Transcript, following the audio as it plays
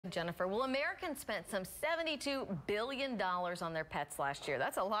Jennifer, well, Americans spent some $72 billion on their pets last year.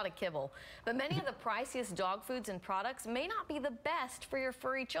 That's a lot of kibble. But many of the priciest dog foods and products may not be the best for your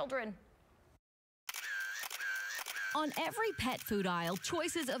furry children. On every pet food aisle,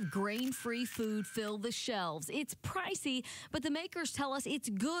 choices of grain-free food fill the shelves. It's pricey, but the makers tell us it's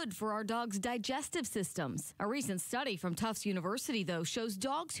good for our dogs' digestive systems. A recent study from Tufts University, though, shows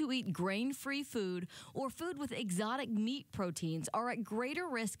dogs who eat grain-free food or food with exotic meat proteins are at greater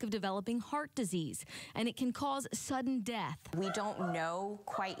risk of developing heart disease, and it can cause sudden death. We don't know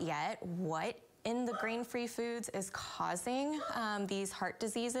quite yet what in the grain-free foods is causing these heart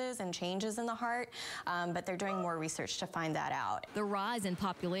diseases and changes in the heart, but they're doing more research to find that out. The rise in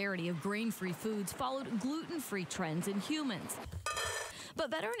popularity of grain-free foods followed gluten-free trends in humans.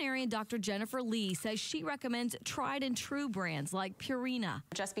 But veterinarian Dr. Jennifer Lee says she recommends tried-and-true brands like Purina.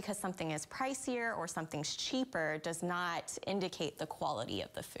 Just because something is pricier or something's cheaper does not indicate the quality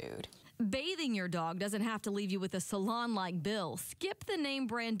of the food. Bathing your dog doesn't have to leave you with a salon-like bill. Skip the name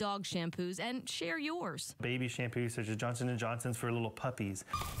brand dog shampoos and share yours. Baby shampoos such as Johnson & Johnson's for little puppies.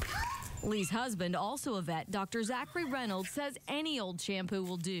 Lee's husband, also a vet, Dr. Zachary Reynolds, says any old shampoo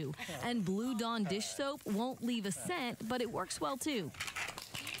will do. And Blue Dawn dish soap won't leave a scent, but it works well too.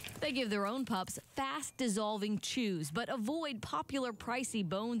 They give their own pups fast-dissolving chews, but avoid popular pricey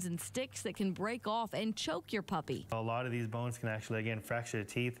bones and sticks that can break off and choke your puppy. A lot of these bones can actually, again, fracture the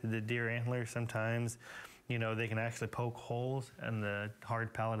teeth. The deer antler sometimes, they can actually poke holes in the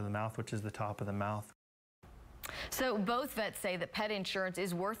hard palate of the mouth, which is the top of the mouth. So both vets say that pet insurance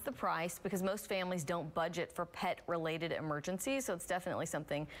is worth the price because most families don't budget for pet-related emergencies, so it's definitely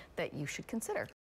something that you should consider.